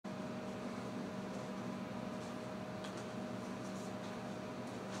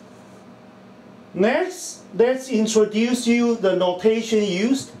Next, let's introduce you the notation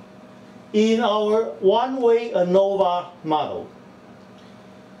used in our one-way ANOVA model.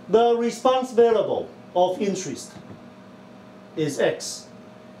 The response variable of interest is x.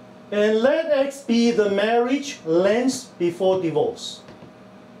 And let x be the marriage length before divorce.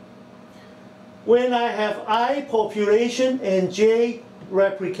 When I have I population and j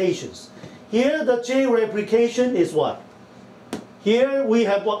replications. Here the j replication is what? Here we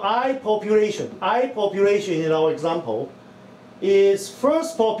have what I population. I population in our example is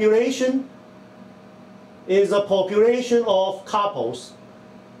first population is a population of couples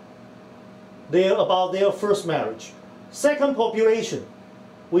about their first marriage. Second population,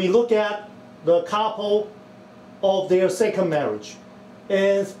 we look at the couple of their second marriage.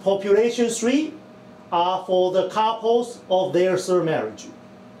 And population 3 are for the couples of their third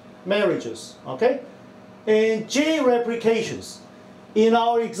marriages. Okay? And j replications. In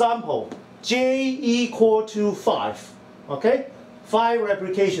our example, j equal to 5. Okay? 5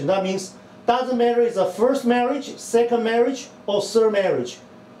 replication. That means doesn't matter it's a first marriage, second marriage, or third marriage.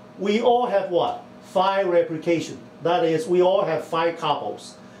 We all have what? 5 replication. That is, we all have 5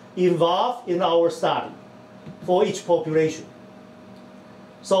 couples involved in our study for each population.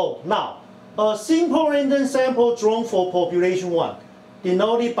 So now, a simple random sample drawn for population 1,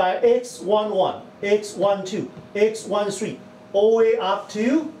 denoted by x11, x12, x13, all the way up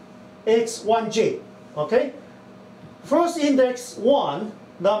to x1j. Okay? First index 1,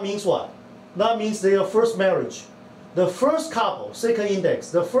 that means what? That means their first marriage. The first couple, second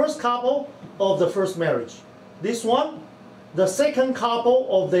index, the first couple of the first marriage. This one, the second couple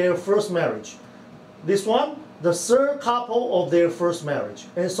of their first marriage. This one, the third couple of their first marriage,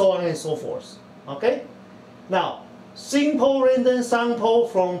 and so on and so forth. Okay? Now, simple random sample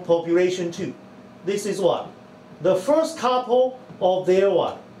from population 2. This is what? The first couple of their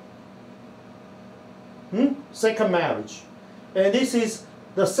what? Second marriage. And this is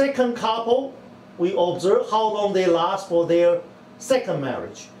the second couple. We observe how long they last for their second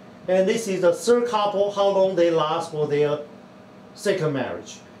marriage. And this is the third couple, how long they last for their second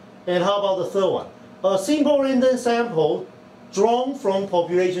marriage. And how about the third one? A simple random sample drawn from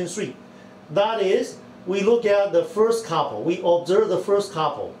population 3. That is, we look at the first couple. We observe the first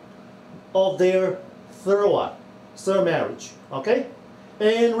couple of their third marriage. Okay?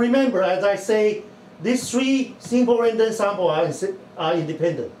 And remember, as I say, these 3 simple random samples are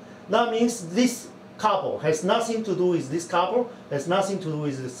independent. That means this couple has nothing to do with this couple, has nothing to do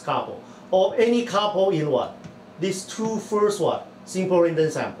with this couple, or any couple in what? These 2 first simple random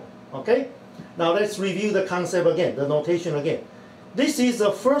sample. Okay? Now let's review the concept again, the notation again. This is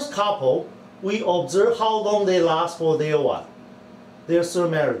the first couple. We observe how long they last for their what? Their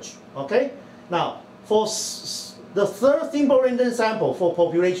third marriage. Okay? Now, for the third simple random sample for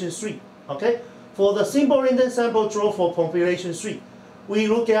population 3, okay? For the simple random sample drawn for population 3, we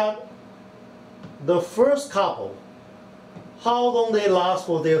look at the first couple, how long they last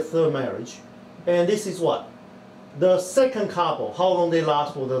for their third marriage. And this is what? The second couple, how long they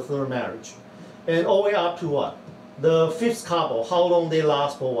last for the third marriage. And all the way up to what? The 5th couple, how long they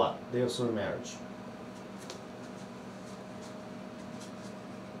last for what? Their third marriage.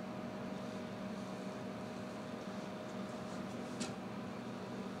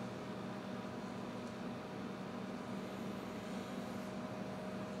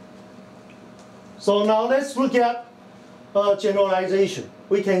 So now let's look at a generalization.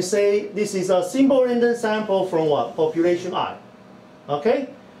 We can say this is a simple random sample from what? Population I. Okay?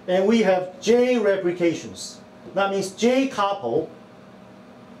 And we have j replications. That means j couple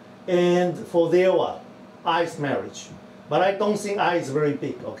and for their what? I's marriage. But I don't think I is very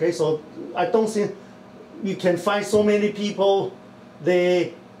big. Okay? So I don't think you can find so many people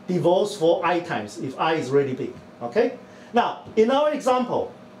they divorce for I times if I is really big. Okay? Now, in our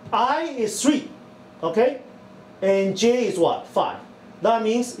example, I is 3. Okay? And j is what? 5. That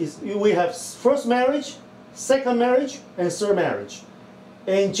means we have first marriage, second marriage, and third marriage.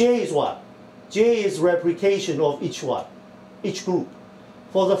 And j is what? J is replication of each what? Each group.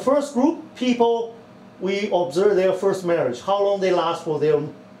 For the first group, people, we observe their first marriage. How long they last for their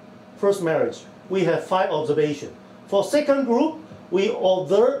first marriage. We have 5 observations. For second group, we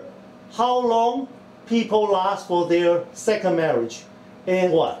observe how long people last for their second marriage.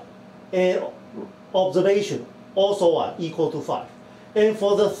 And what? And observation also what? Equal to 5. And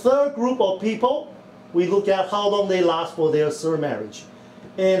for the third group of people, we look at how long they last for their third marriage.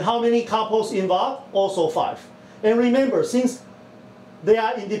 And how many couples involved? Also 5. And remember, since they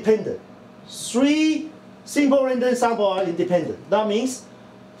are independent, 3 simple random samples are independent. That means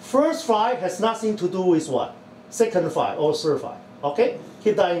first 5 has nothing to do with what? Second 5 or third 5. Okay?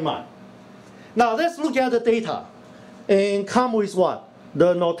 Keep that in mind. Now let's look at the data and come with what?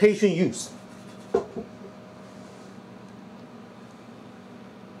 The notation used.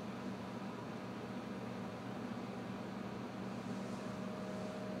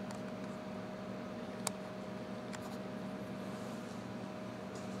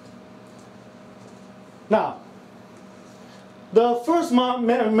 Now, the first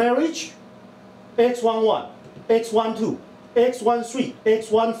marriage, X11, X12, X13,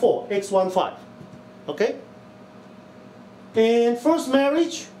 X14, X15. Okay? And first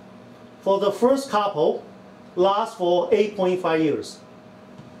marriage for the first couple lasts for 8.5 years.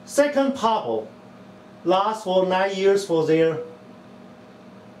 Second couple lasts for 9 years for their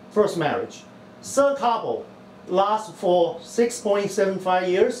first marriage. Third couple lasts for 6.75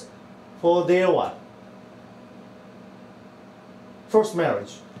 years for their what? First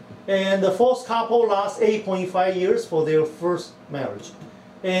marriage. And the fourth couple lasts 8.5 years for their first marriage.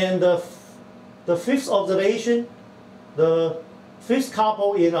 And the fifth observation, the fifth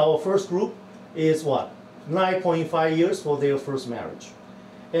couple in our first group is what? 9.5 years for their first marriage.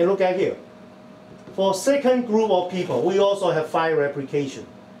 And look at here. For second group of people, we also have 5 replication.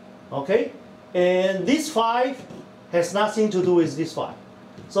 Okay? And this 5 has nothing to do with this 5.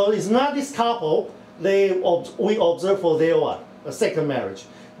 So it's not this couple we observe for their what? A second marriage.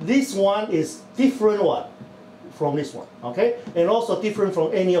 This one is different what? From this one. Okay? And also different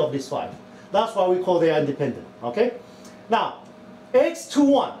from any of these 5. That's why we call they are independent. Okay? Now,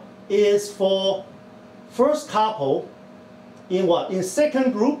 X21 is for first couple in what? In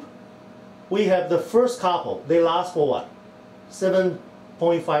second group, we have the first couple. They last for what?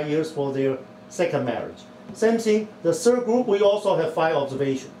 7.5 years for their second marriage. Same thing, the third group, we also have 5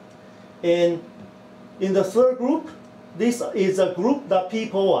 observations. And in the third group, this is a group that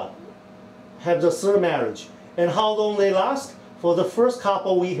people what? Have the third marriage. And how long they last? For the first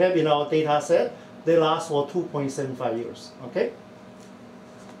couple we have in our data set, they last for 2.75 years. Okay?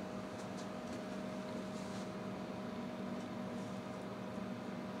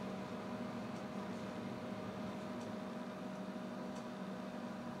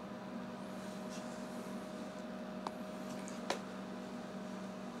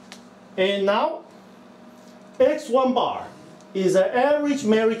 And now, X1 bar is the average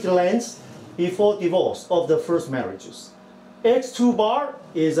marriage length before divorce of the first marriages. X2 bar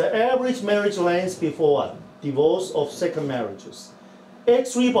is the average marriage length before what? Divorce of second marriages.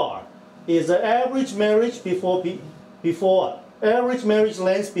 X3 bar is the average marriage before what? Average marriage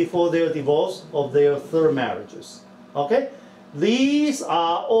length before their divorce of their third marriages. Okay? These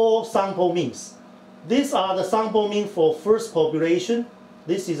are all sample means. These are the sample mean for first population.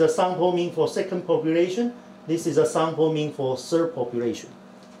 This is a sample mean for second population. This is a sample mean for third population.